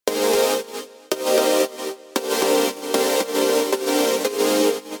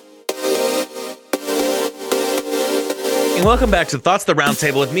And welcome back to Thoughts the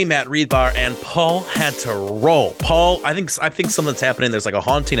Roundtable with me, Matt Reedbar, and Paul had to roll. Paul, I think something's happening. There's like a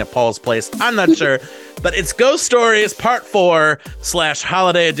haunting at Paul's place. I'm not sure, but it's Ghost Stories Part 4 /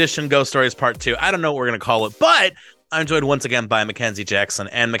 Holiday Edition Ghost Stories Part 2. I don't know what we're gonna call it, but I'm joined once again by Mackenzie Jackson.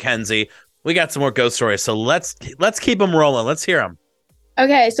 And Mackenzie, we got some more ghost stories, so let's keep them rolling. Let's hear them.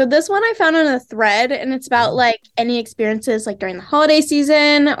 Okay, so this one I found on a thread, and it's about like any experiences like during the holiday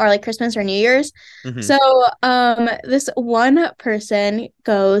season or like Christmas or New Year's. Mm-hmm. So this one person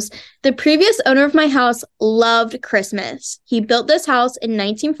goes, the previous owner of my house loved Christmas. He built this house in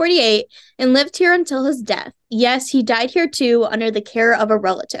 1948 and lived here until his death. Yes, he died here too under the care of a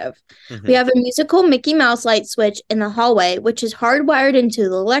relative. Mm-hmm. We have a musical Mickey Mouse light switch in the hallway, which is hardwired into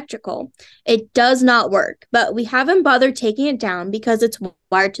the electrical. It does not work, but we haven't bothered taking it down because it's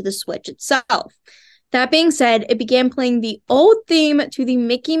wired to the switch itself. That being said, it began playing the old theme to the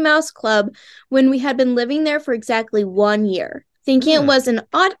Mickey Mouse Club when we had been living there for exactly 1 year. Thinking it was an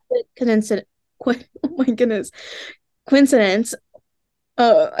odd coincidence. Oh my goodness. Coincidence.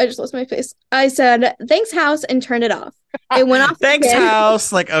 I just lost my face. I said, thanks, house, and turned it off. It went off. Thanks,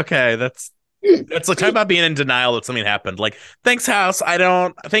 house. Like, okay, that's like talking about being in denial that something happened. Like, thanks, house.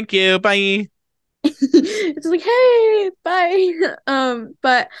 Thank you. Bye. It's like, hey, bye.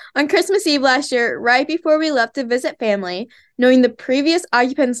 But on Christmas Eve last year, right before we left to visit family, knowing the previous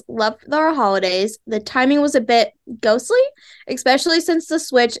occupants loved our holidays, the timing was a bit ghostly, especially since the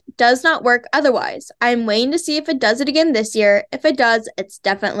switch does not work otherwise. I'm waiting to see if it does it again this year. If it does, it's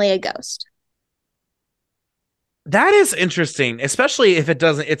definitely a ghost. That is interesting, especially if it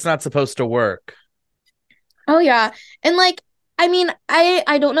doesn't, it's not supposed to work. Oh, yeah. And like, I mean,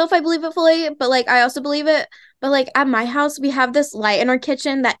 I don't know if I believe it fully, but like I also believe it. But like at my house, we have this light in our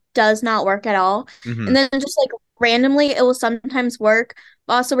kitchen that does not work at all. Mm-hmm. And then just like randomly, it will sometimes work.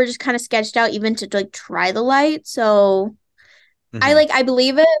 But also, we're just kind of sketched out even to like try the light. So I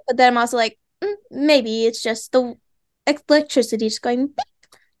believe it, but then I'm also like, maybe it's just the electricity just going.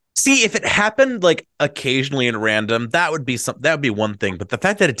 See, if it happened like occasionally and random, that would be one thing. But the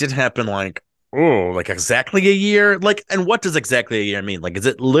fact that it didn't happen like exactly a year, like, and what does exactly a year mean? Like, is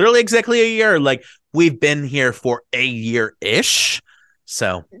it literally exactly a year? Or like we've been here for a year-ish?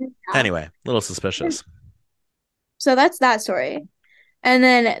 So anyway, a little suspicious. So that's that story. And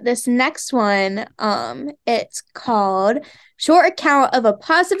then this next one, it's called Short Account of a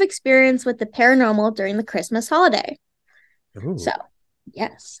Positive Experience with the Paranormal During the Christmas Holiday. Ooh. So,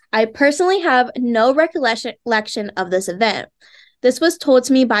 yes, I personally have no recollection of this event. This was told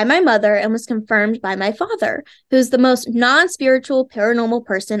to me by my mother and was confirmed by my father, who's the most non-spiritual paranormal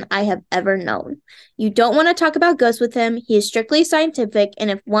person I have ever known. You don't want to talk about ghosts with him. He is strictly scientific,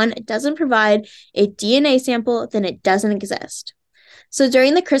 and if one doesn't provide a DNA sample, then it doesn't exist. So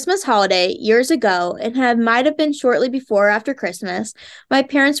during the Christmas holiday, years ago, and might have been shortly before or after Christmas, my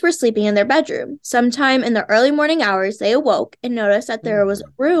parents were sleeping in their bedroom. Sometime in the early morning hours, they awoke and noticed that there was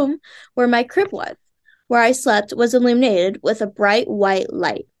a room where my crib was, where I slept, was illuminated with a bright white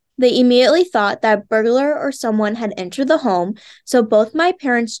light. They immediately thought that a burglar or someone had entered the home, so both my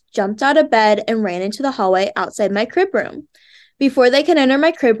parents jumped out of bed and ran into the hallway outside my crib room. Before they could enter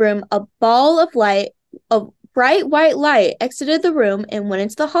my crib room, a ball of bright white light exited the room and went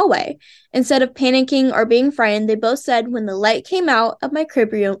into the hallway. Instead of panicking or being frightened, they both said when the light came out of my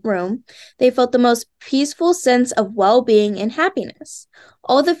crib room, they felt the most peaceful sense of well-being and happiness.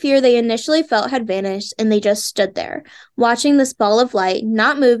 All the fear they initially felt had vanished, and they just stood there, watching this ball of light,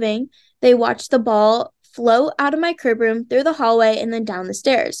 not moving. They watched the ball float out of my crib room, through the hallway, and then down the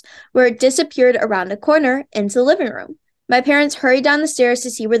stairs, where it disappeared around a corner into the living room. My parents hurried down the stairs to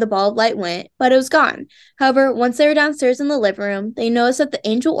see where the ball of light went, but it was gone. However, once they were downstairs in the living room, they noticed that the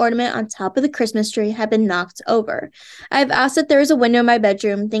angel ornament on top of the Christmas tree had been knocked over. I've asked if there was a window in my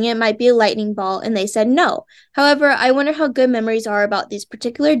bedroom, thinking it might be a lightning ball, and they said no. However, I wonder how good memories are about these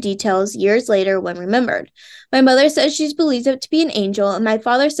particular details years later when remembered. My mother says she believes it to be an angel, and my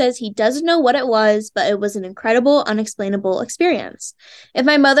father says he doesn't know what it was, but it was an incredible, unexplainable experience. If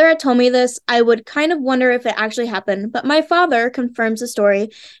my mother had told me this, I would kind of wonder if it actually happened, but my father confirms the story,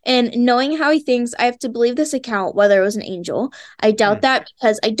 and knowing how he thinks, I have to believe this account, whether it was an angel. I doubt that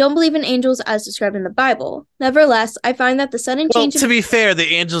because I don't believe in angels as described in the Bible. Nevertheless, I find that the sudden change... to be fair,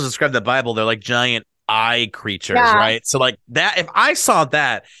 the angels described in the Bible, they're like giant eye creatures, right? So like that, if I saw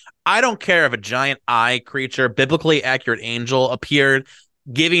that, I don't care if a giant eye creature, biblically accurate angel appeared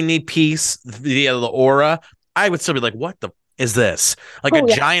giving me peace via the aura, I would still be like, what the is this? Like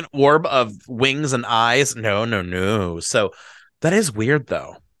giant orb of wings and eyes? No. So that is weird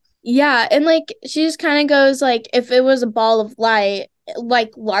though. Yeah, and like she just kind of goes like if it was a ball of light,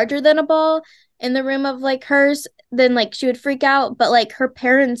 like larger than a ball, in the room of like hers, then like she would freak out. But like her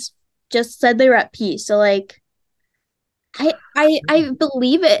parents just said they were at peace. So like I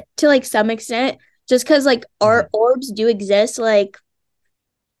believe it to like some extent, just because like our orbs do exist. Like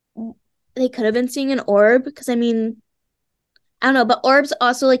they could have been seeing an orb, because I mean, I don't know, but orbs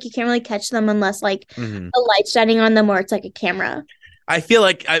also like you can't really catch them unless like the light's shining on them or it's like a camera. I feel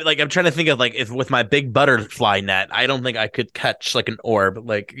like I'm trying to think of like if with my big butterfly net, I don't think I could catch like an orb.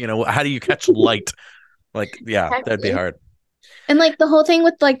 Like, you know, how do you catch light? Like, yeah, Exactly. that'd be hard. And like the whole thing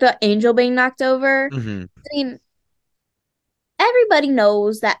with like the angel being knocked over. Mm-hmm. I mean, everybody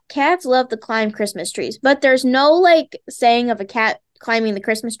knows that cats love to climb Christmas trees, but there's no like saying of a cat climbing the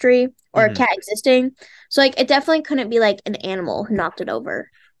Christmas tree or a cat existing. So like it definitely couldn't be like an animal who knocked it over.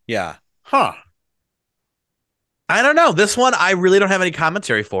 Yeah. Huh. I don't know. This one, I really don't have any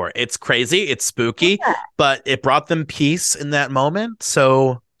commentary for. It's crazy. It's spooky, but it brought them peace in that moment.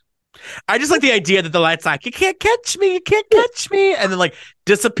 So I just like the idea that the light's like, you can't catch me. You can't catch me. And then like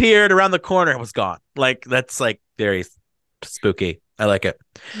disappeared around the corner and was gone. Like that's like very spooky. I like it.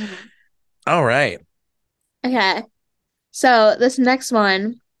 All right. Okay. So this next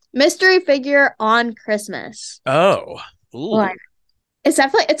one, mystery figure on Christmas. Oh. Ooh. It's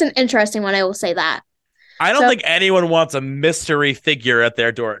an interesting one. I will say that. I don't think anyone wants a mystery figure at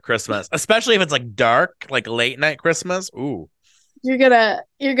their door at Christmas, especially if it's like dark, like late night Christmas. Ooh. You're gonna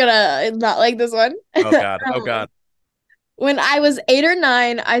not like this one. Oh God. Oh God. When I was 8 or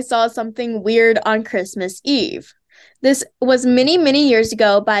 9, I saw something weird on Christmas Eve. This was many, many years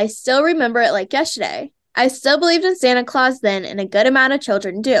ago, but I still remember it like yesterday. I still believed in Santa Claus then, and a good amount of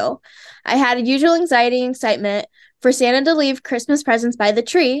children do. I had usual anxiety and excitement for Santa to leave Christmas presents by the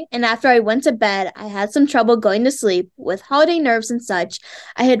tree, and after I went to bed, I had some trouble going to sleep with holiday nerves and such.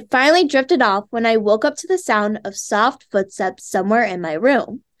 I had finally drifted off when I woke up to the sound of soft footsteps somewhere in my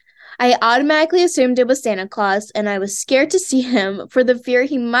room. I automatically assumed it was Santa Claus, and I was scared to see him for the fear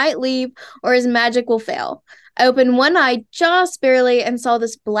he might leave or his magic will fail. I opened one eye just barely and saw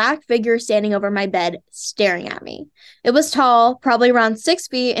this black figure standing over my bed, staring at me. It was tall, probably around 6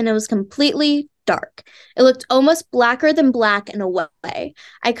 feet, and it was completely dark. It looked almost blacker than black in a way.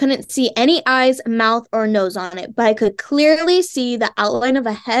 I couldn't see any eyes, mouth, or nose on it, but I could clearly see the outline of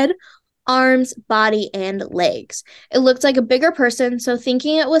a head, arms, body, and legs. It looked like a bigger person, so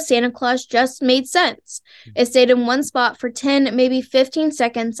thinking it was Santa Claus just made sense. It stayed in one spot for 10, maybe 15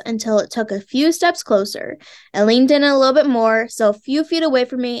 seconds until it took a few steps closer. I leaned in a little bit more, so a few feet away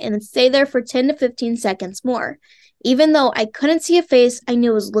from me, and it stayed there for 10 to 15 seconds more. Even though I couldn't see a face, I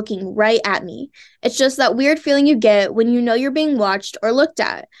knew it was looking right at me. It's just that weird feeling you get when you know you're being watched or looked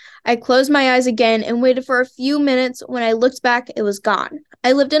at. I closed my eyes again and waited for a few minutes. When I looked back, it was gone.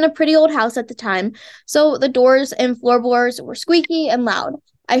 I lived in a pretty old house at the time, so the doors and floorboards were squeaky and loud.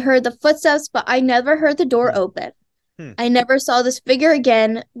 I heard the footsteps, but I never heard the door open. I never saw this figure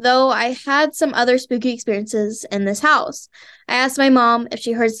again, though I had some other spooky experiences in this house. I asked my mom if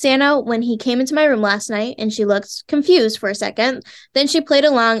she heard Santa when he came into my room last night, and she looked confused for a second. Then she played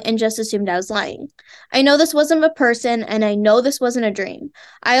along and just assumed I was lying. I know this wasn't a person, and I know this wasn't a dream.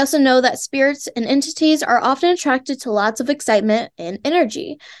 I also know that spirits and entities are often attracted to lots of excitement and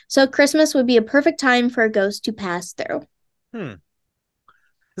energy, so Christmas would be a perfect time for a ghost to pass through.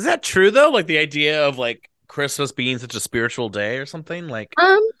 Is that true, though? Like the idea of like Christmas being such a spiritual day or something? Like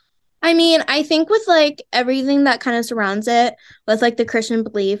I mean, I think with like everything that kind of surrounds it, with like the Christian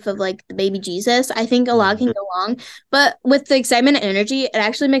belief of like the baby Jesus, I think a lot can go wrong. But with the excitement and energy, it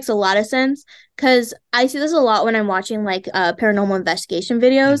actually makes a lot of sense, because I see this a lot when I'm watching like paranormal investigation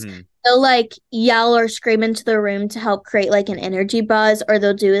videos. They'll like yell or scream into the room to help create like an energy buzz, or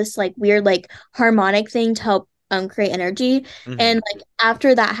they'll do this like weird like harmonic thing to help create energy. And like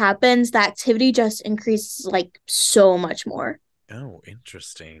after that happens, the activity just increases like so much more. Oh,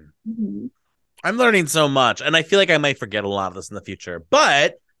 interesting. I'm learning so much, and I feel like I might forget a lot of this in the future,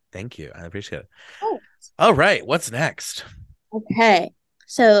 but thank you. I appreciate it. All right, what's next? Okay,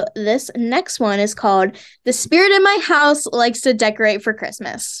 so this next one is called "The Spirit in My House Likes to Decorate for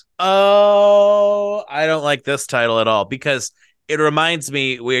Christmas." Oh, I don't like this title at all, because it reminds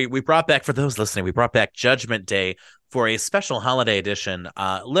me, we brought back, for those listening, we brought back Judgment Day for a special holiday edition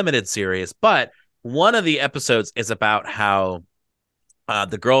limited series, but one of the episodes is about how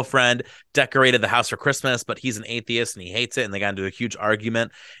the girlfriend decorated the house for Christmas, but he's an atheist and he hates it, and they got into a huge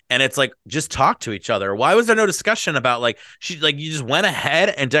argument. And it's like, just talk to each other. Why was there no discussion about like you just went ahead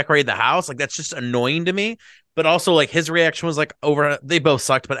and decorated the house? Like, that's just annoying to me. But also, like, his reaction was like, they both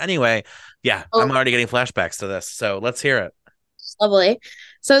sucked. But anyway, yeah, I'm already getting flashbacks to this, so let's hear it. Lovely.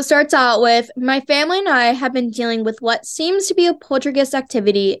 So it starts out with my family and I have been dealing with what seems to be a poltergeist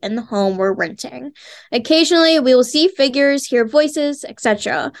activity in the home we're renting. Occasionally, we will see figures, hear voices,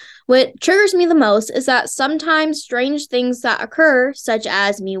 etc. What triggers me the most is that sometimes strange things that occur, such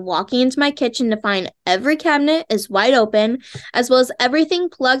as me walking into my kitchen to find every cabinet is wide open, as well as everything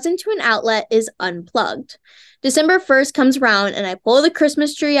plugged into an outlet is unplugged. December 1st comes around and I pull the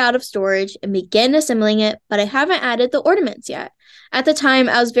Christmas tree out of storage and begin assembling it, but I haven't added the ornaments yet. At the time,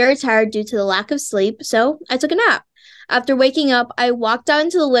 I was very tired due to the lack of sleep, so I took a nap. After waking up, I walked out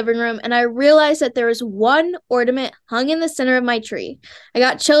into the living room and I realized that there was one ornament hung in the center of my tree. I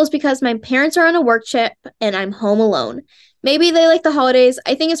got chills because my parents are on a work trip and I'm home alone. Maybe they like the holidays.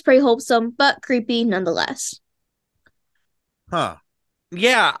 I think it's pretty wholesome, but creepy nonetheless. Huh.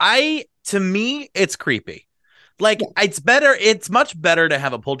 Yeah, to me, it's creepy. Like, Yeah. it's much better to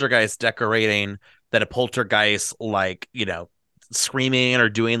have a poltergeist decorating than a poltergeist, like, screaming or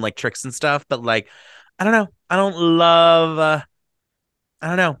doing like tricks and stuff. But like, I don't know. I don't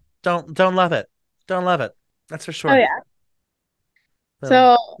know. Don't love it. Don't love it. That's for Oh sure. yeah. So,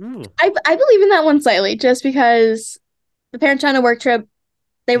 So ooh. I believe in that one slightly, just because the parents are on a work trip,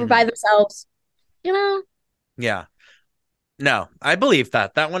 they were by Mhm. themselves, you know? Yeah. No, I believe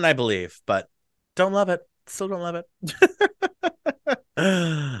that. That one I believe, but don't love it. Still don't love it.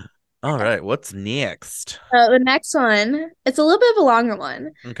 All right, what's next? The next one, it's a little bit of a longer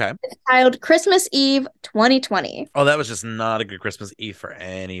one. Okay. It's titled Christmas Eve 2020. Oh, that was just not a good Christmas Eve for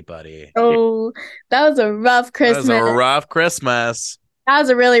anybody. Oh, that was a rough That was a Christmas. rough Christmas. That was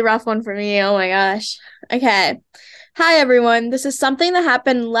a really rough one for me. Oh my gosh. Okay. Hi, everyone. This is something that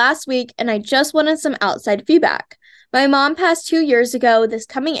happened last week, and I just wanted some outside feedback. My mom passed 2 years ago this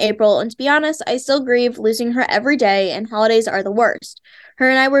coming April, and to be honest, I still grieve losing her every day, and holidays are the worst. Her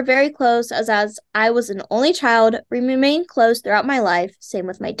and I were very close, as I was an only child. We remained close throughout my life, same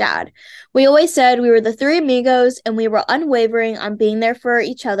with my dad. We always said we were the three amigos, and we were unwavering on being there for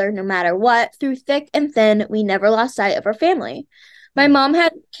each other no matter what. Through thick and thin, we never lost sight of our family. My mom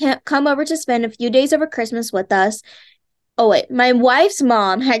had come over to spend a few days over Christmas with us. Oh, wait. My wife's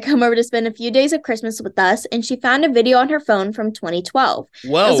mom had come over to spend a few days of Christmas with us, and she found a video on her phone from 2012. It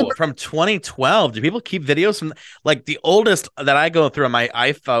was a, Whoa, from 2012. Do people keep videos from like the oldest that I go through on my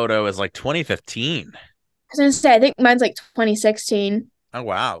iPhoto is like 2015? I was gonna say, I think mine's like 2016. Oh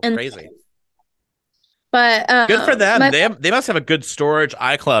wow, And crazy. but Good for them. my They must have a good storage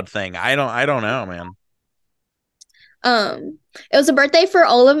iCloud thing. I don't know, man. it was a birthday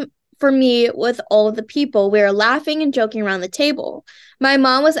for me with all of the people. We were laughing and joking around the table. My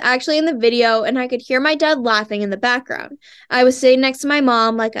mom was actually in the video, and I could hear my dad laughing in the background. I was sitting next to my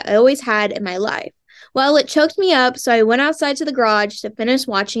mom like I always had in my life. Well, it choked me up, so I went outside to the garage to finish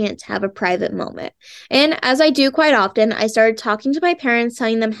watching it to have a private moment. And as I do quite often, I started talking to my parents,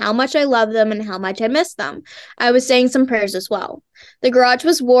 telling them how much I love them and how much I miss them. I was saying some prayers as well. The garage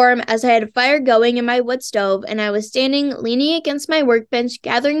was warm as I had a fire going in my wood stove, and I was standing leaning against my workbench,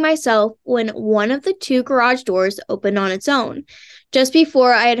 gathering myself, when one of the two garage doors opened on its own. Just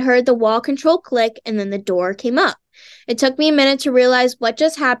before, I had heard the wall control click, and then the door came up. It took me a minute to realize what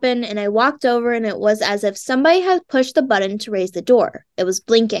just happened, and I walked over, and it was as if somebody had pushed the button to raise the door. It was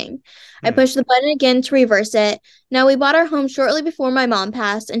blinking. I pushed the button again to reverse it. Now, we bought our home shortly before my mom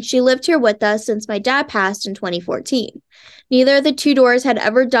passed, and she lived here with us since my dad passed in 2014. Neither of the two doors had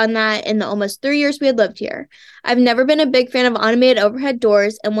ever done that in the almost 3 years we had lived here. I've never been a big fan of automated overhead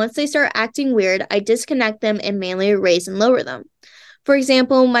doors, and once they start acting weird, I disconnect them and manually raise and lower them. For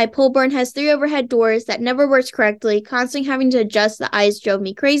example, my pole barn has 3 overhead doors that never worked correctly. Constantly having to adjust the eyes drove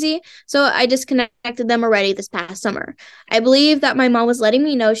me crazy, so I disconnected them already this past summer. I believe that my mom was letting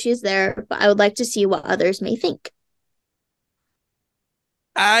me know she is there, but I would like to see what others may think.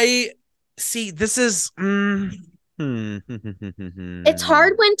 I see. This is. It's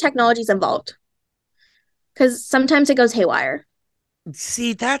hard when technology's involved because sometimes it goes haywire.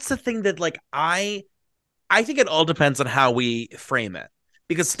 See, that's the thing that like I think it all depends on how we frame it.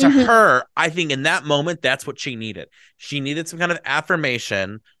 Because to Mhm. her, I think in that moment, that's what she needed. She needed some kind of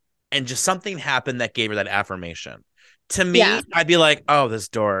affirmation, and just something happened that gave her that affirmation. To me, Yeah. I'd be like, oh, this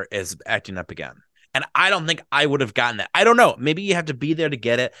door is acting up again. And I don't think I would have gotten that. I don't know. Maybe you have to be there to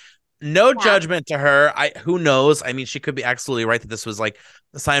get it. No Yeah. judgment to her. Who knows? I mean, she could be absolutely right that this was like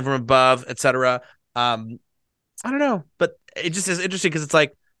a sign from above, etc. I don't know, but it just is interesting because it's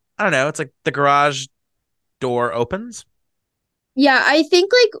like, I don't know, it's like the garage door opens. Yeah, I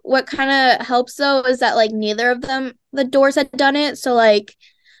think like what kind of helps though is that like neither of them the doors had done it. So like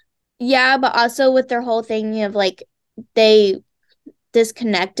yeah, but also with their whole thing of like they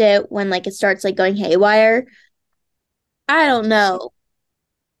disconnect it when like it starts like going haywire. I don't know.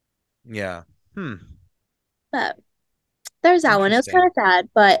 Yeah. Hmm. But there's that one. It was kind Interesting. of sad,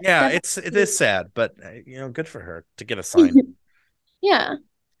 but Yeah, it definitely. is sad, but good for her to get a sign. Yeah.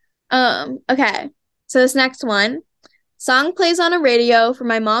 Okay. So this next one, song plays on a radio for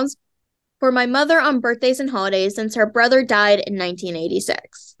my mother on birthdays and holidays since her brother died in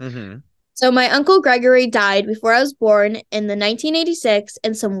 1986. Mm-hmm. So my uncle Gregory died before I was born in the 1986,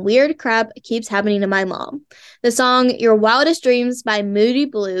 and some weird crap keeps happening to my mom. The song Your Wildest Dreams by Moody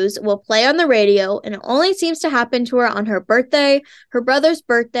Blues will play on the radio, and it only seems to happen to her on her birthday, her brother's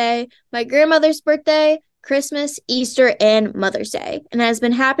birthday, my grandmother's birthday, Christmas, Easter, and Mother's Day, and it has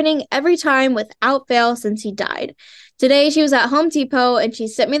been happening every time without fail since he died. Today she was at Home Depot and she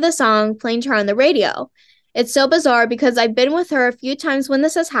sent me the song playing to her on the radio. It's so bizarre because I've been with her a few times when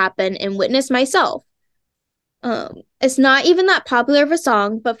this has happened and witnessed myself. It's not even that popular of a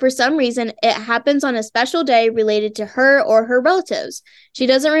song, but for some reason it happens on a special day related to her or her relatives. She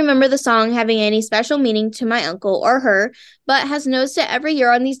doesn't remember the song having any special meaning to my uncle or her, but has noticed it every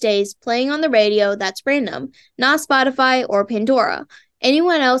year on these days playing on the radio that's random, not Spotify or Pandora.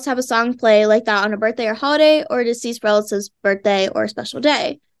 Anyone else have a song play like that on a birthday or holiday or a deceased relative's birthday or special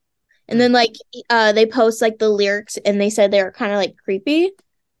day? And then like they post like the lyrics and they said they were kind of like creepy.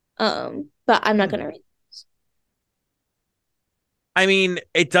 But I'm not gonna read. I mean,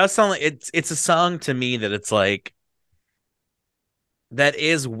 it does sound like it's a song to me that it's like that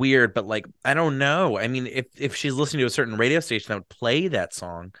is weird, but like I don't know. I mean, if she's listening to a certain radio station that would play that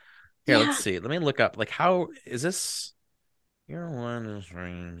song. Here, let's Yeah. see. Let me look up like how is this Your Wildest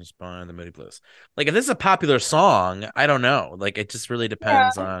Dreams by the Moody Blues. Like if this is a popular song, I don't know. Like it just really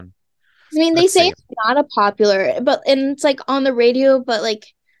depends Yeah. on I mean, they let's say see. it's not a popular, but and it's like on the radio, but like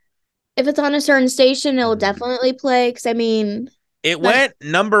if it's on a certain station, it'll Mhm. definitely play. Because I mean, It that's went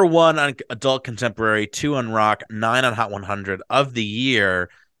number one on adult contemporary, two on rock, nine on Hot 100 of the year.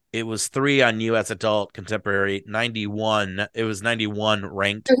 It was three on US adult contemporary, 91. It was 91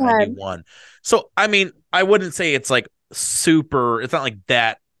 ranked okay. 91. So, I mean, I wouldn't say it's like super, it's not like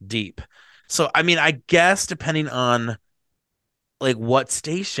that deep. So, I mean, I guess depending on like what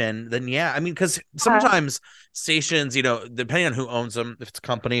station, then yeah. I mean, because sometimes stations, depending on who owns them, if it's a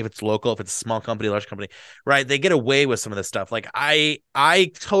company, if it's local, if it's a small company, large company, right? They get away with some of this stuff. Like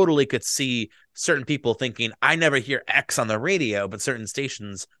I totally could see certain people thinking, I never hear X on the radio, but certain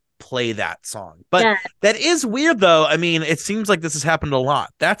stations play that song. But Yeah. that is weird though. I mean, it seems like this has happened a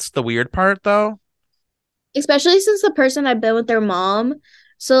lot. That's the weird part though. Especially since the person I've been with their mom.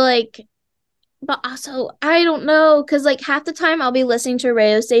 So like, but also I don't know, because like half the time I'll be listening to a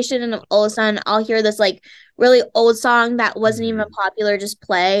radio station and all of a sudden I'll hear this like really old song that wasn't even Mhm. popular just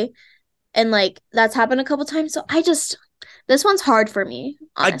play. And like that's happened a couple times. So this one's hard for me,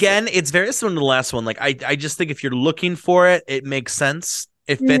 honestly. Again, it's very similar to the last one. Like I just think if you're looking for it, it makes sense.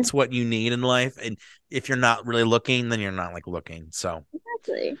 It Mm, fits what you need in life. And if you're not really looking, then you're not like looking. So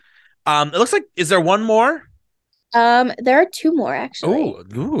exactly. it looks like is there one more? There are two more actually.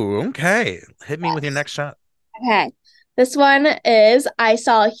 Okay. Hit me with your Yes. next shot. Okay. This one is I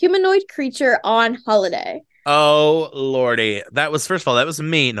saw a humanoid creature on holiday. Oh lordy. That was first of all, that was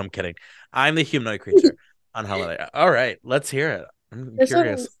me. No, I'm kidding. I'm the humanoid creature on holiday. All right, let's hear it. I'm This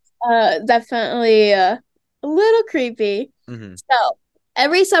curious. one's definitely a little creepy. Hmm. So,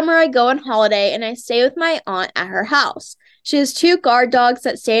 every summer I go on holiday and I stay with my aunt at her house. She has two guard dogs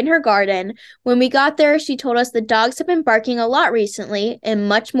that stay in her garden. When we got there, she told us the dogs have been barking a lot recently and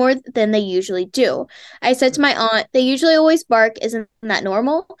much more than they usually do. I said to my aunt, they usually always bark. Isn't that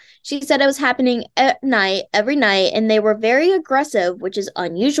normal? She said it was happening at night, every night, and they were very aggressive, which is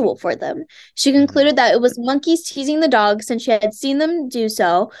unusual for them. She Hmm. concluded that it was monkeys teasing the dogs since she had seen them do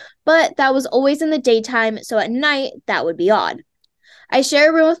so, but that was always in the daytime, so at night, that would be odd. I share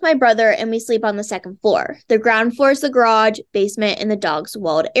a room with my brother and we sleep on the second floor. The ground floor is the garage, basement, and the dog's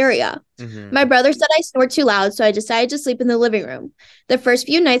walled area. Hmm. My brother said I snore too loud, so I decided to sleep in the living room. The first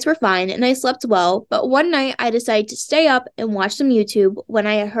few nights were fine and I slept well, but one night I decided to stay up and watch some YouTube when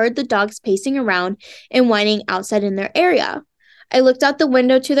I heard the dogs pacing around and whining outside in their area. I looked out the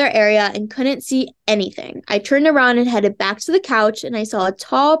window to their area and couldn't see anything. I turned around and headed back to the couch and I saw a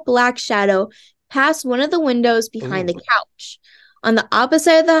tall black shadow pass one of the windows behind the Ooh. couch on the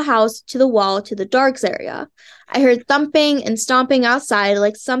opposite of the house to the wall to the darks area. I heard thumping and stomping outside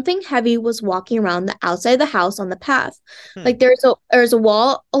like something heavy was walking around the outside of the house on the path. Hmm. Like there's a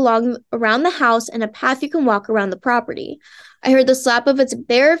wall along around the house and a path you can walk around the property. I heard the slap of its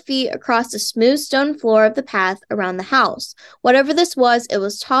bare feet across the smooth stone floor of the path around the house. Whatever this was, it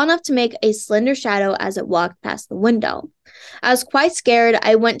was tall enough to make a slender shadow as it walked past the window. I was quite scared.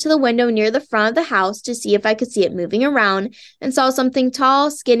 I went to the window near the front of the house to see if I could see it moving around and saw something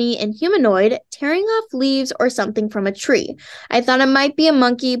tall, skinny, and humanoid tearing off leaves or something from a tree. I thought it might be a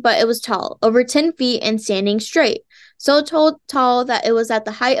monkey, but it was tall, over 10 feet and standing straight. So tall that it was at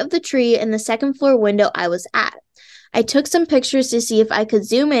the height of the tree in the second floor window I was at. I took some pictures to see if I could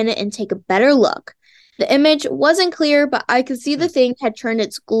zoom in and take a better look. The image wasn't clear, but I could see the thing had turned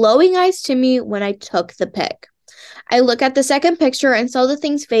its glowing eyes to me when I took the pic. I looked at the second picture and saw the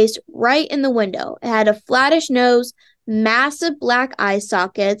thing's face right in the window. It had a flattish nose, massive black eye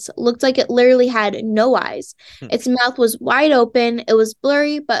sockets, looked like it literally had no eyes. Its mouth was wide open. It was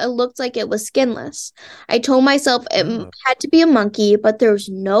blurry, but it looked like it was skinless. I told myself it had to be a monkey, but there was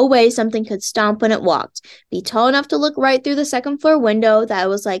no way something could stomp when it walked, be tall enough to look right through the second floor window that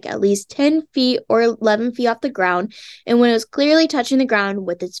was like at least 10 feet or 11 feet off the ground, and when it was clearly touching the ground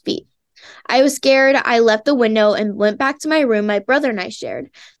with its feet. I was scared. I left the window and went back to my room my brother and I shared.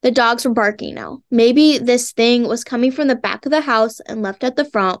 The dogs were barking now. Maybe this thing was coming from the back of the house and left at the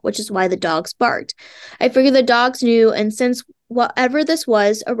front, which is why the dogs barked. I figured the dogs knew, and since whatever this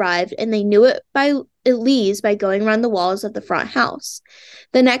was arrived, and they knew it by it leaves by going around the walls of the front house.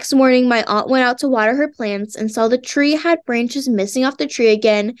 The next morning, my aunt went out to water her plants and saw the tree had branches missing off the tree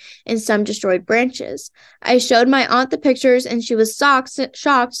again and some destroyed branches. I showed my aunt the pictures, and she was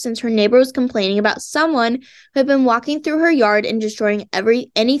shocked since her neighbor was complaining about someone who had been walking through her yard and destroying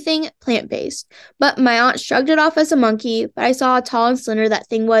anything plant-based. But my aunt shrugged it off as a monkey, but I saw how tall and slender that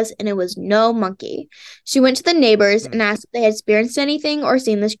thing was, and it was no monkey. She went to the neighbors and asked if they had experienced anything or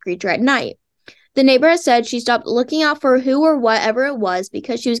seen this creature at night. The neighbor had said she stopped looking out for who or whatever it was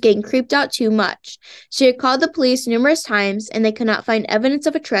because she was getting creeped out too much. She had called the police numerous times, and they could not find evidence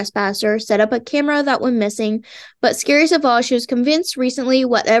of a trespasser, set up a camera that went missing, but scariest of all, she was convinced recently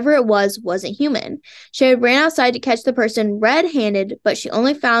whatever it was wasn't human. She had ran outside to catch the person red-handed, but she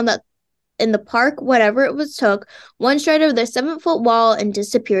only found that in the park, whatever it was took one stride over the 7-foot wall and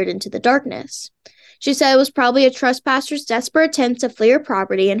disappeared into the darkness. She said it was probably a trespasser's desperate attempt to flee her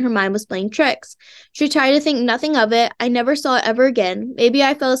property, and her mind was playing tricks. She tried to think nothing of it. I never saw it ever again. Maybe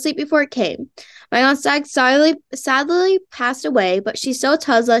I fell asleep before it came. My aunt sadly passed away, but she still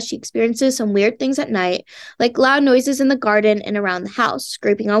tells us she experiences some weird things at night, like loud noises in the garden and around the house,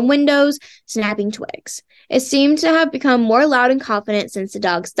 scraping on windows, snapping twigs. It seemed to have become more loud and confident since the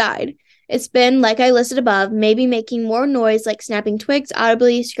dogs died. It's been, like I listed above, maybe making more noise like snapping twigs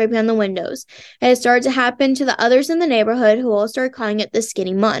audibly, scraping on the windows. It has started to happen to the others in the neighborhood, who all started calling it the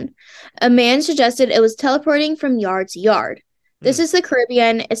skinny mun. A man suggested it was teleporting from yard to yard. This is the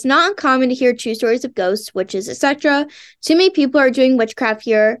Caribbean. It's not uncommon to hear true stories of ghosts, witches, etc. Too many people are doing witchcraft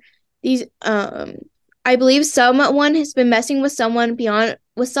here. I believe someone has been messing with something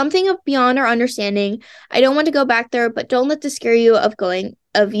beyond our understanding. I don't want to go back there, but don't let this scare you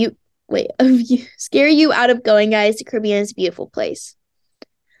scare you out of going, guys. The Caribbean is a beautiful place.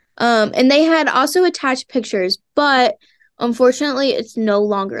 And they had also attached pictures, but unfortunately it's no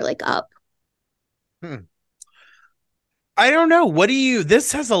longer like up. I don't know.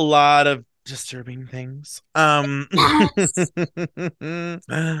 This has a lot of disturbing things. Yes.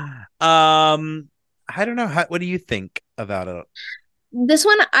 I don't know. What do you think about it? This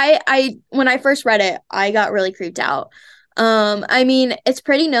one, I when I first read it, I got really creeped out. I mean, it's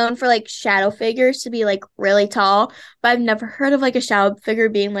pretty known for like shadow figures to be like really tall, but I've never heard of like a shadow figure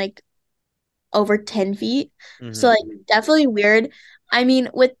being like over 10 feet. So like definitely weird. I mean,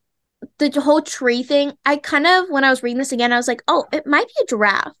 with the whole tree thing, I kind of, when I was reading this again, I was like, oh, it might be a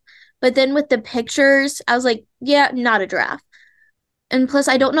giraffe. But then with the pictures, I was like, yeah, not a giraffe. And plus,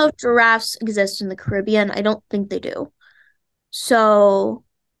 I don't know if giraffes exist in the Caribbean. I don't think they do. So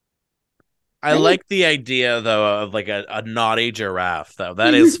I like the idea, though, of like a naughty giraffe, though.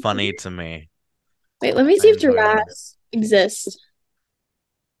 That is funny to me. wait, let me see if giraffes exist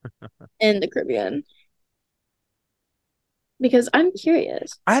in the Caribbean. Because I'm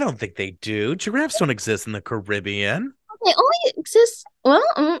curious. I don't think they do. Giraffes don't exist in the Caribbean. They only exist, well,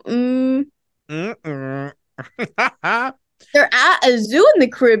 they're at a zoo in the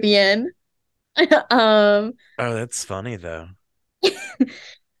Caribbean. Oh, that's funny, though.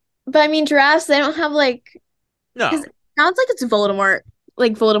 But I mean, giraffes, they don't have like, No. it sounds like it's Voldemort,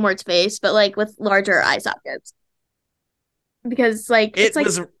 like Voldemort's face, but like with larger eye sockets. Because like it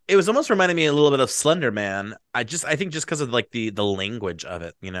was almost reminding me a little bit of Slender Man. I think just because of like the language of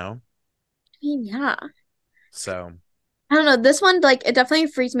it, you know. I mean, yeah. So I don't know. This one, like, it definitely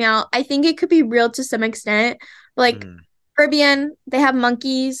freaks me out. I think it could be real to some extent. Like Caribbean, they have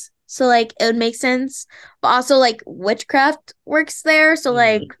monkeys, so like it would make sense. But also like witchcraft works there, so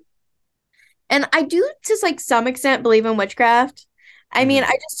like And I do, to like some extent, believe in witchcraft. I mean, Mhm.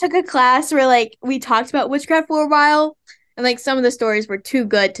 I just took a class where like we talked about witchcraft for a while, and like some of the stories were too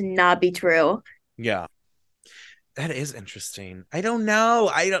good to not be true. Yeah. That is interesting. I don't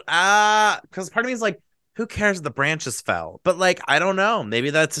know. I don't because part of me is like, who cares if the branches fell? But like, I don't know. Maybe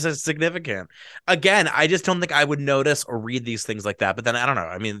that's just significant. Again, I just don't think I would notice or read these things like that. But then I don't know.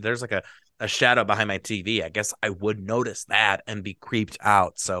 I mean, there's like a shadow behind my TV. I guess I would notice that and be creeped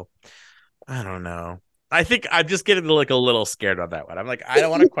out. So I don't know. I think I'm just getting like a little scared on that one. I'm like, I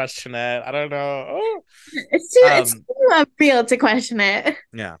don't want to question it. I don't know. Oh. It's too unreal to question it.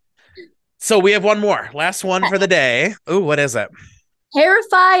 Yeah. So we have one more. Last one for the day. Ooh, what is it?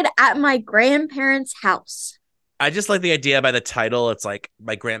 Terrified at my grandparents' house. I just like the idea by the title. It's like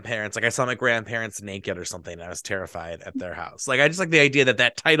my grandparents, like I saw my grandparents naked or something. And I was terrified at their house. Like I just like the idea that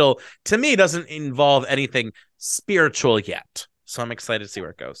that title to me doesn't involve anything spiritual yet. So I'm excited to see where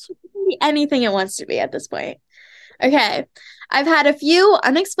it goes. Anything it wants to be at this point. Okay. I've had a few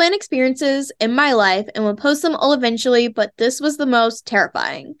unexplained experiences in my life and will post them all eventually, but this was the most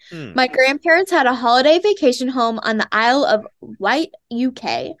terrifying. My grandparents had a holiday vacation home on the Isle of Wight,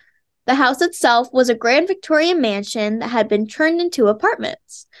 UK. The house itself was a grand Victorian mansion that had been turned into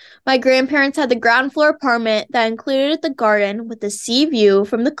apartments. My grandparents had the ground floor apartment that included the garden with the sea view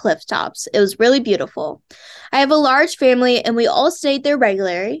from the cliff tops. It was really beautiful. I have a large family and we all stayed there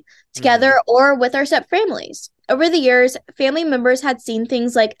regularly, together or with our step families. Over the years, family members had seen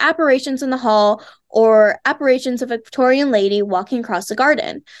things like apparitions in the hall or apparitions of a Victorian lady walking across the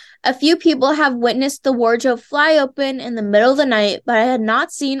garden. A few people have witnessed the wardrobe fly open in the middle of the night, but I had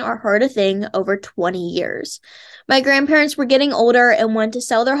not seen or heard a thing over 20 years. My grandparents were getting older and wanted to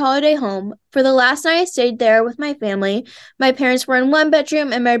sell their holiday home. For the last night I stayed there with my family, my parents were in one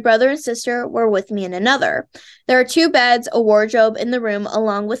bedroom and my brother and sister were with me in another. There are 2 beds, a wardrobe in the room,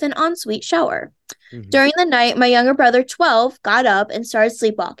 along with an ensuite shower. During the night, my younger brother, 12, got up and started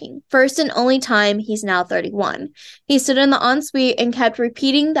sleepwalking. First and only time, he's now 31. He stood in the ensuite and kept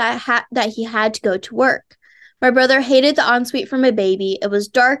repeating that he had to go to work. My brother hated the ensuite from a baby. It was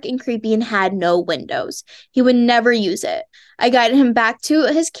dark and creepy and had no windows. He would never use it. I guided him back to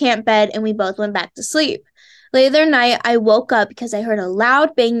his camp bed and we both went back to sleep. Later that night, I woke up because I heard a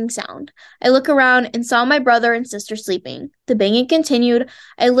loud banging sound. I looked around and saw my brother and sister sleeping. The banging continued.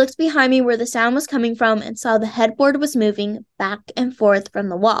 I looked behind me where the sound was coming from and saw the headboard was moving back and forth from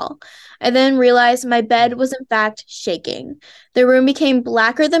the wall. I then realized my bed was in fact shaking. The room became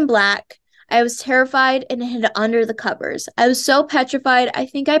blacker than black. I was terrified and hid under the covers. I was so petrified, I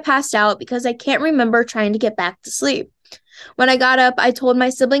think I passed out because I can't remember trying to get back to sleep. When I got up, I told my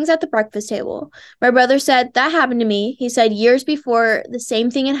siblings at the breakfast table. My brother said that happened to me. He said years before the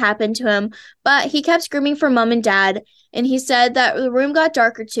same thing had happened to him, but he kept screaming for mom and dad, and he said that the room got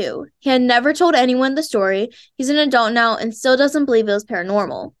darker too. He had never told anyone the story. He's an adult now and still doesn't believe it was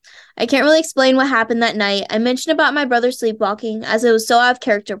paranormal. I can't really explain what happened that night. I mentioned about my brother sleepwalking as it was so out of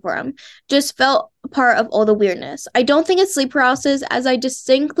character for him. Just felt part of all the weirdness. I don't think it's sleep paralysis as I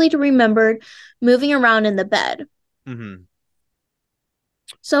distinctly remembered moving around in the bed.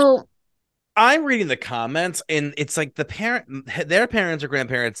 So I'm reading the comments and it's like their parents or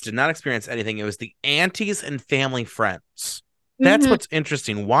grandparents did not experience anything. It was the aunties and family friends. That's what's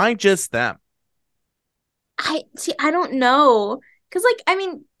interesting. Why just them? I don't know. Because, like, I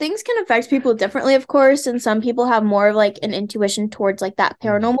mean, things can affect people differently, of course, and some people have more of, like, an intuition towards, like, that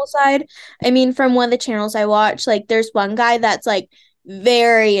paranormal side. I mean, from one of the channels I watch, like, there's one guy that's, like,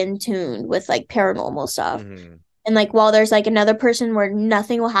 very in tune with, like, paranormal stuff. And, like, while there's, like, another person where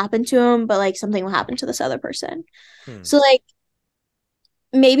nothing will happen to him, but, like, something will happen to this other person. So, like,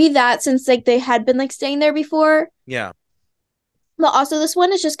 maybe that since, like, they had been, like, staying there before. Yeah. But also, this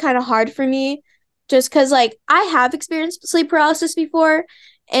one is just kind of hard for me. Just because, like, I have experienced sleep paralysis before,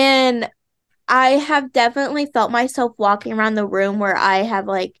 and I have definitely felt myself walking around the room where I have,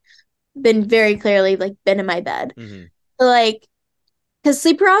 like, been very clearly, like, been in my bed. So, like, because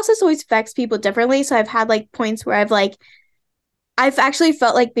sleep paralysis always affects people differently, so I've had, like, points where I've actually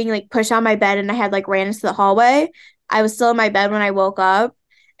felt like being, like, pushed on my bed, and I had, like, ran into the hallway. I was still in my bed when I woke up.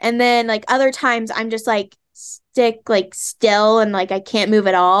 And then, like, other times I'm just, like, still, and, like, I can't move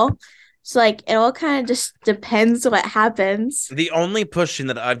at all. So, like, it all kind of just depends what happens. The only pushing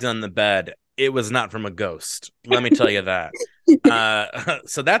that I've done in the bed, it was not from a ghost. Let me tell you that.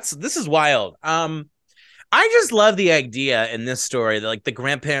 So this is wild. I just love the idea in this story that, like, the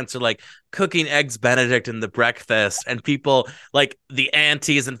grandparents are, like, cooking eggs Benedict in the breakfast, and people, like, the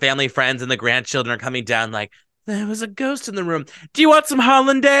aunties and family friends and the grandchildren are coming down, like, there was a ghost in the room. Do you want some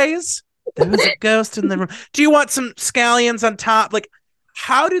hollandaise? There was a ghost in the room. Do you want some scallions on top? Like,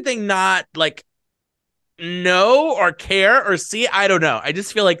 how do they not like know or care or see? I don't know. I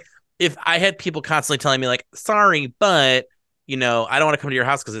just feel like if I had people constantly telling me like, sorry, but I don't want to come to your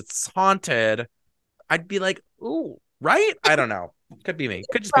house because it's haunted, I'd be like, ooh, right? I don't know. Could be me.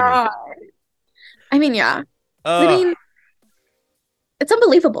 Could just be me. I mean, yeah. I mean, it's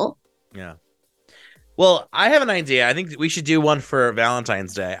unbelievable. Yeah. Well, I have an idea. I think we should do one for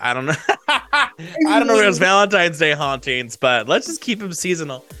Valentine's Day. I don't know. I don't know if there's Valentine's Day hauntings, but let's just keep them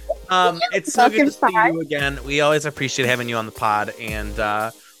seasonal. It's so good to see you again. We always appreciate having you on the pod, and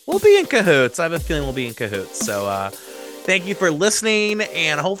we'll be in cahoots. I have a feeling we'll be in cahoots. So thank you for listening,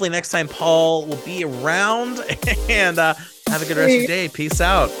 and hopefully next time Paul will be around. And have a good rest of your day. Peace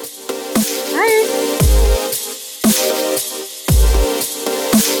out. Bye.